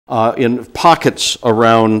in pockets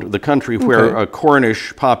around the country where a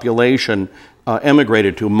Cornish population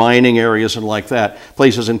emigrated to, mining areas and like that.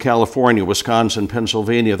 Places in California, Wisconsin,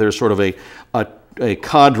 Pennsylvania, there's sort of a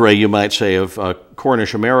cadre, you might say, of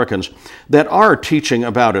Cornish Americans that are teaching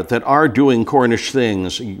about it, that are doing Cornish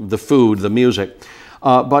things, the food, the music.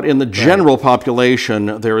 But in the general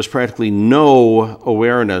population, there is practically no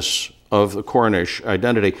awareness of the Cornish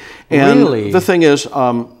identity. And really? The thing is,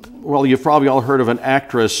 well, you've probably all heard of an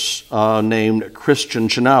actress named Kristen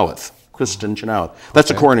Chenoweth. Kristen Chenoweth.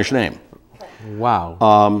 That's a Cornish name.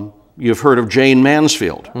 Wow. You've heard of Jane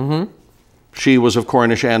Mansfield. She was of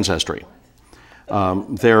Cornish ancestry.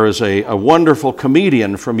 There is a wonderful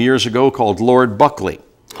comedian from years ago called Lord Buckley.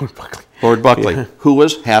 Lord Buckley, who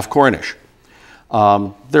was half Cornish.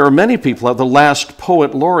 There are many people. The last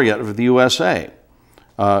poet laureate of the USA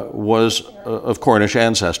was of Cornish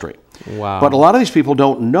ancestry. Wow. But a lot of these people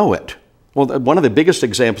don't know it. Well, one of the biggest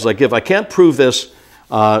examples I give, I can't prove this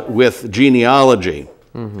with genealogy,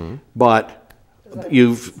 but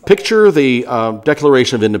you picture the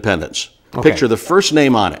Declaration of Independence. Picture the first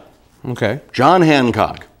name on it. Okay. John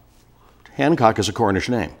Hancock. Hancock is a Cornish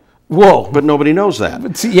name. Whoa. But nobody knows that.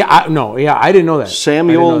 But see, I didn't know that.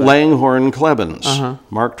 Samuel Langhorne Clemens.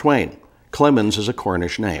 Mark Twain. Clemens is a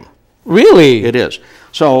Cornish name. Really? It is.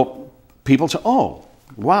 So people say, oh,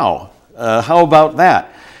 wow, how about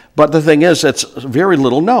that? But the thing is, it's very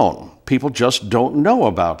little known. People just don't know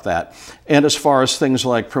about that. And as far as things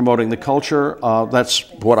like promoting the culture, that's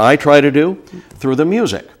what I try to do through the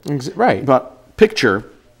music. Right. But picture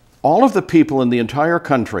all of the people in the entire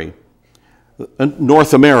country,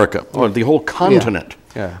 North America, or the whole continent,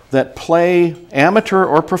 that play amateur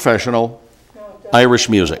or professional Irish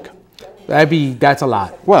music. That's a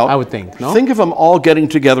lot, well, I would think, no? Think of them all getting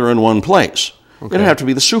together in one place. It'd have to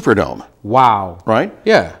be the Superdome. Wow. Right?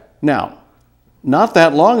 Yeah. Now, not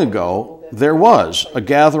that long ago, there was a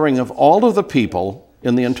gathering of all of the people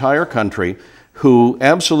in the entire country who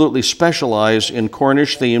absolutely specialize in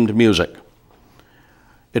Cornish-themed music.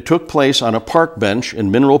 It took place on a park bench in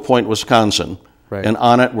Mineral Point, Wisconsin, and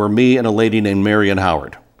on it were me and a lady named Marion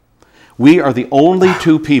Howard. We are the only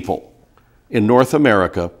two people in North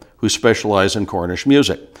America who specialize in Cornish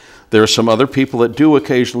music. There are some other people that do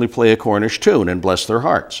occasionally play a Cornish tune, and bless their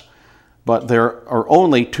hearts. But there are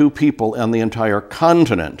only two people on the entire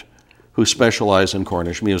continent who specialize in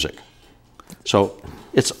Cornish music. So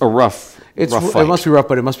it's a rough fight. It must be rough,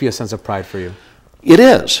 but it must be a sense of pride for you. It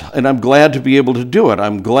is, and I'm glad to be able to do it.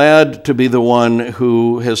 I'm glad to be the one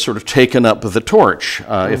who has sort of taken up the torch,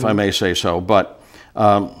 if I may say so. But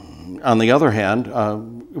on the other hand,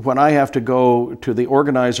 when I have to go to the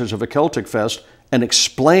organizers of a Celtic Fest and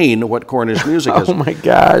explain what Cornish music is. Oh my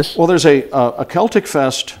gosh. Well, there's a Celtic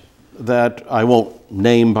Fest that I won't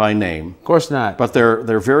name by name. Of course not. But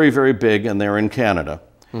they're very, very big, and they're in Canada.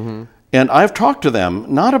 And I've talked to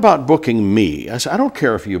them, not about booking me. I said, I don't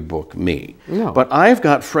care if you book me. No. But I've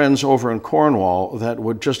got friends over in Cornwall that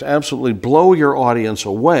would just absolutely blow your audience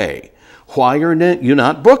away. Why are you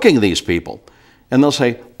not booking these people? And they'll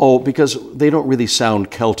say, oh, because they don't really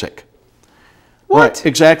sound Celtic. What? Right,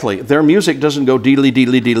 exactly. Their music doesn't go deedly,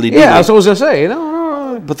 deedly, deedly, deedly. Yeah, that's what I was going to say.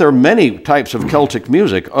 No. But there are many types of Celtic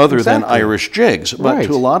music other than Irish jigs. But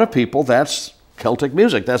to a lot of people, that's Celtic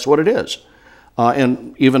music. That's what it is.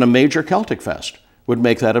 And even a major Celtic Fest would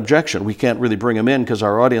make that objection. We can't really bring them in because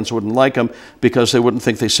our audience wouldn't like them because they wouldn't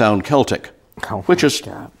think they sound Celtic, which is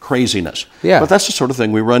craziness. Yeah. But that's the sort of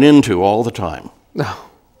thing we run into all the time. No.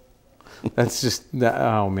 That's just,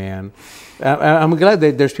 oh man. I'm glad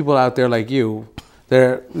that there's people out there like you.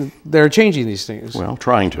 They're changing these things. Well,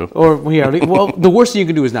 trying to. Or well, the worst thing you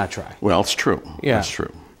can do is not try. Well, it's true. Yeah, that's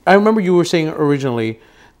true. I remember you were saying originally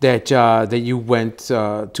that that you went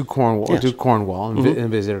to Cornwall, and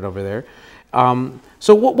visited over there.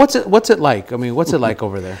 So what's it like? I mean, what's it like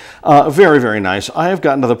over there? Very, very nice. I have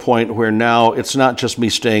gotten to the point where now it's not just me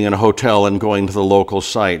staying in a hotel and going to the local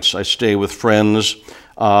sites. I stay with friends.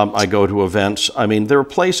 I go to events. I mean, there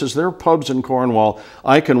are pubs in Cornwall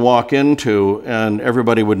I can walk into and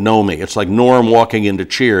everybody would know me. It's like Norm walking into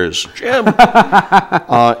Cheers. Jim!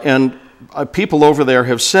 And people over there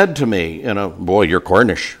have said to me, boy, you're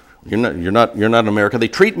Cornish. You're not American. They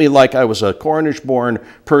treat me like I was a Cornish-born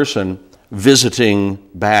person visiting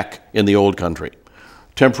back in the old country.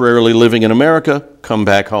 Temporarily living in America, come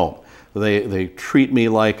back home. They treat me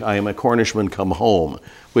like I am a Cornishman come home,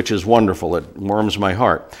 which is wonderful. It warms my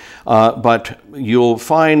heart. But you'll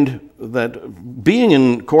find that being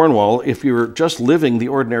in Cornwall, if you're just living the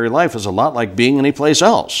ordinary life, is a lot like being any place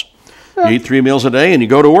else. You eat 3 meals a day and you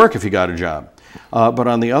go to work if you got a job. But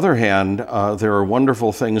on the other hand, there are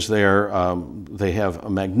wonderful things there. They have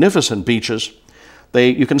magnificent beaches.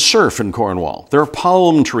 You can surf in Cornwall. There are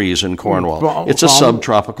palm trees in Cornwall. It's a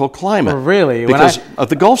subtropical climate. Really? Because of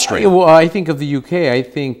the Gulf Stream. Well, I think of the UK, I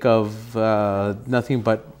think of nothing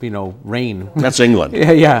but, rain. That's England.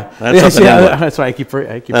 Yeah. That's up in England. That's why I keep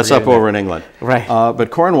That's up over in England. Right. But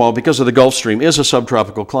Cornwall, because of the Gulf Stream, is a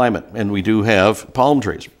subtropical climate, and we do have palm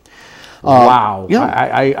trees. Wow. Yeah.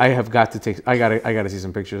 I have got to I gotta see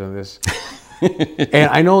some pictures of this.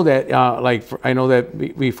 And I know that,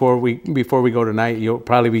 before we go tonight, you'll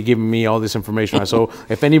probably be giving me all this information. So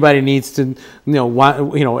if anybody needs to,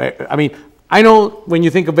 I know when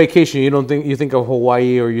you think of vacation, you think of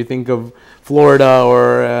Hawaii, or you think of Florida,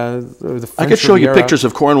 or the French I could show Riviera. you pictures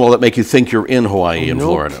of Cornwall that make you think you're in Hawaii and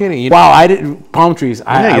Florida. No kidding. Wow, I didn't palm trees. See?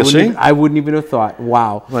 I wouldn't even have thought.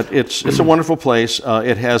 Wow. But it's a wonderful place.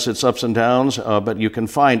 It has its ups and downs, but you can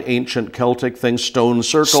find ancient Celtic things, stone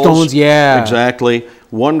circles. Stones, yeah. Exactly.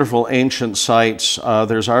 Wonderful ancient sites.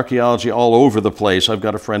 There's archaeology all over the place. I've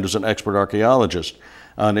got a friend who's an expert archaeologist,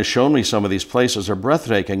 and has shown me some of these places. Are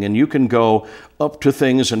breathtaking, and you can go up to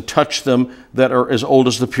things and touch them that are as old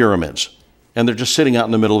as the pyramids, and they're just sitting out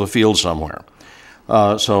in the middle of a field somewhere.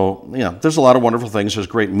 So, there's a lot of wonderful things. There's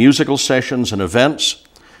great musical sessions and events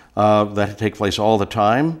that take place all the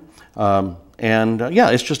time.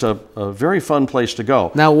 It's just a very fun place to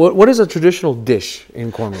go. Now, what is a traditional dish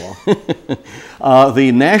in Cornwall?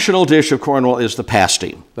 The national dish of Cornwall is the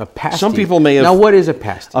pasty. The pasty. Some people may have... Now, what is a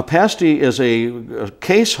pasty? A pasty is a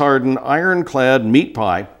case-hardened, ironclad meat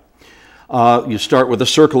pie. You start with a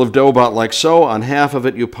circle of dough about like so. On half of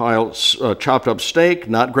it, you pile chopped up steak,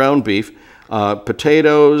 not ground beef,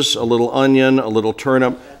 potatoes, a little onion, a little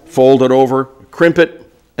turnip, fold it over, crimp it,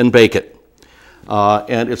 and bake it.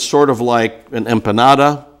 And it's sort of like an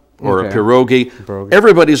empanada or a pierogi.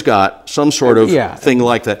 Everybody's got some sort of thing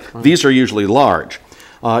like that. These are usually large.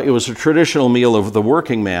 It was a traditional meal of the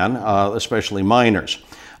working man, especially miners.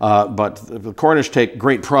 But the Cornish take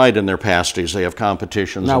great pride in their pasties. They have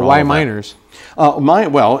competitions. Now, why miners?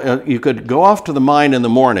 You could go off to the mine in the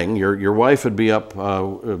morning. Your wife would be up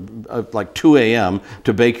like 2 a.m.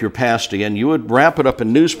 to bake your pasty, and you would wrap it up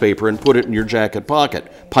in newspaper and put it in your jacket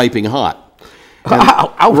pocket, piping hot.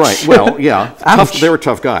 Ouch. Right. Well, yeah. They were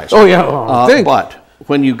tough guys. Oh, yeah. But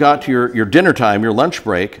when you got to your dinner time, your lunch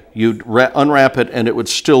break, you'd unwrap it and it would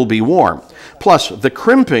still be warm. Plus, the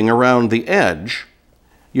crimping around the edge,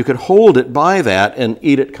 you could hold it by that and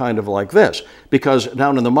eat it kind of like this. Because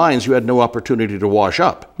down in the mines, you had no opportunity to wash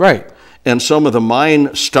up. Right. And some of the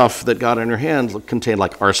mine stuff that got on your hands contained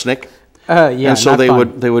like arsenic. And so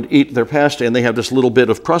they would eat their pasty, and they have this little bit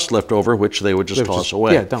of crust left over, which they would just toss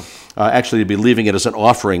away. Yeah, dump. Actually, they'd be leaving it as an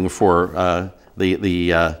offering for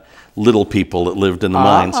the little people that lived in the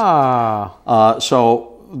mines. So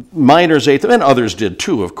miners ate them, and others did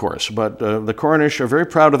too, of course. But the Cornish are very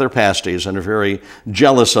proud of their pasties and are very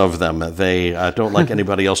jealous of them. They don't like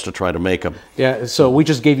anybody else to try to make them. Yeah, so we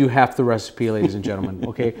just gave you half the recipe, ladies and gentlemen,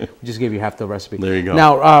 okay? We just gave you half the recipe. There you go.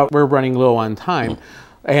 Now, we're running low on time.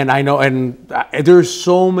 And I know, there's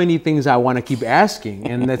so many things I want to keep asking,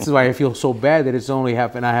 and that's why I feel so bad that it's only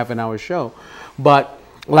half an hour show. But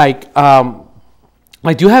do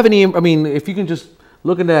you have any? I mean, if you can just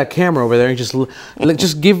look into that camera over there and just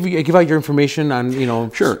give out your information on,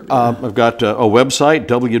 Sure. I've got a website,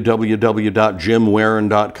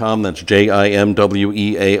 www.jimwearne.com. That's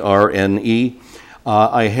JIMWEARNE.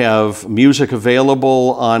 I have music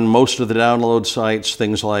available on most of the download sites,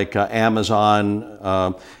 things like Amazon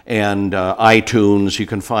and iTunes. You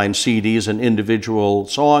can find CDs and individual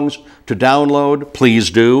songs to download.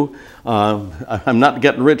 Please do. I'm not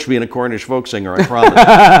getting rich being a Cornish folk singer, I promise.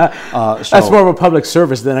 That's more of a public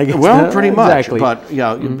service than I guess. Well, pretty much. Exactly. But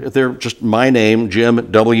they're just my name,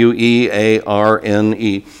 Jim,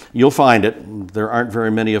 WEARNE. You'll find it. There aren't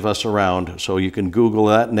very many of us around, so you can Google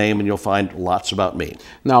that name and you'll find lots about me.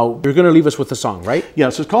 Now, you're going to leave us with a song, right?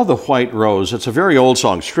 Yes, it's called The White Rose. It's a very old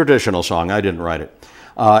song. It's a traditional song. I didn't write it.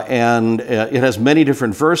 It has many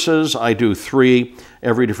different verses. I do 3.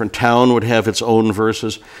 Every different town would have its own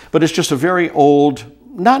verses. But it's just a very old,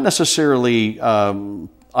 not necessarily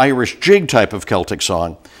Irish jig type of Celtic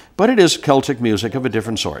song, but it is Celtic music of a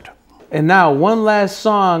different sort. And now, one last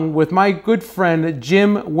song with my good friend,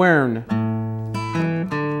 Jim Wearne.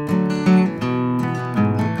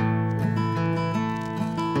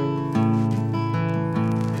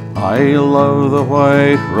 I love the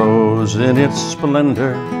white rose in its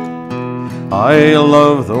splendor. I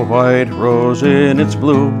love the white rose in its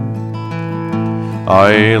bloom.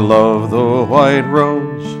 I love the white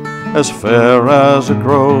rose As fair as it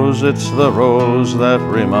grows, it's the rose that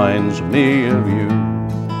reminds me of you.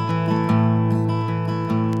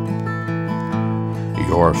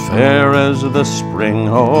 You're fair as the spring,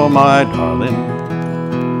 oh my darling.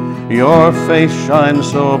 Your face shines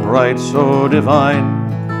so bright, so divine.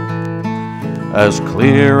 As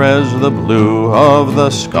clear as the blue of the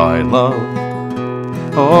sky, love.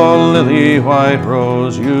 Oh, lily white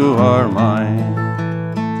rose, you are mine.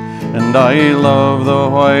 And I love the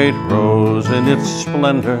white rose in its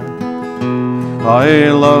splendor.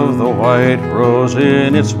 I love the white rose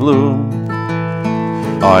in its bloom.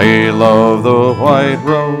 I love the white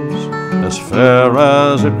rose, as fair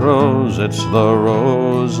as it grows. It's the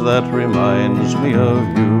rose that reminds me of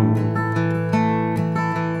you.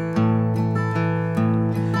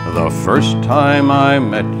 The first time I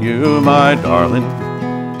met you, my darling,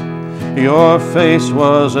 your face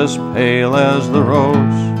was as pale as the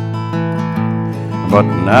rose. But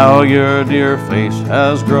now your dear face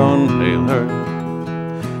has grown paler,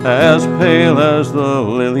 as pale as the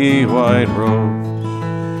lily white rose.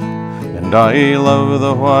 And I love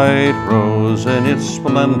the white rose in its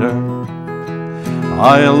splendor.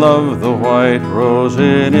 I love the white rose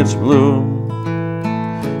in its bloom.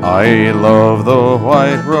 I love the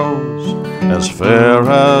white rose, as fair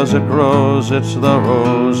as it grows. It's the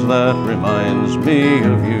rose that reminds me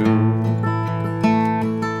of you.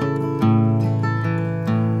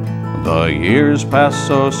 The years pass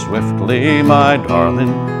so swiftly, my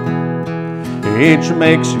darling. Each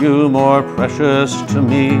makes you more precious to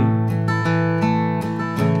me.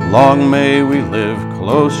 Long may we live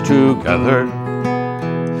close together.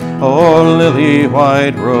 Oh, lily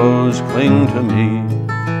white rose, cling to me.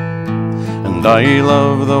 And I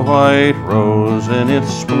love the white rose in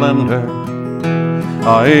its splendor.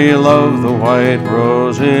 I love the white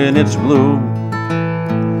rose in its bloom.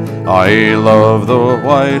 I love the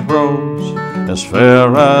white rose, as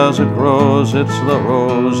fair as it grows. It's the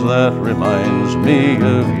rose that reminds me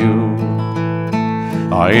of you.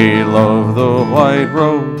 I love the white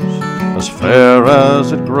rose, as fair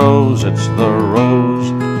as it grows. It's the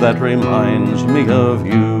rose that reminds me of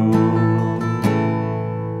you.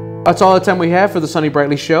 That's all the time we have for the Sonny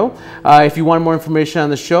Brightly Show. If you want more information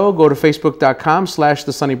on the show, go to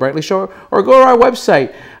facebook.com/The Sonny Brightly Show, or go to our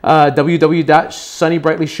website,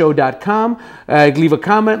 www.sonnybrightly.show.com. Leave a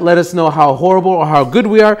comment. Let us know how horrible or how good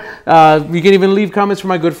we are. You can even leave comments from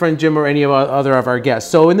my good friend Jim or any of other of our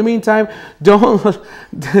guests. So in the meantime, don't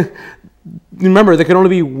remember there can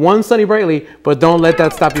only be one Sonny Brightly, but don't let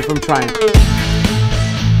that stop you from trying.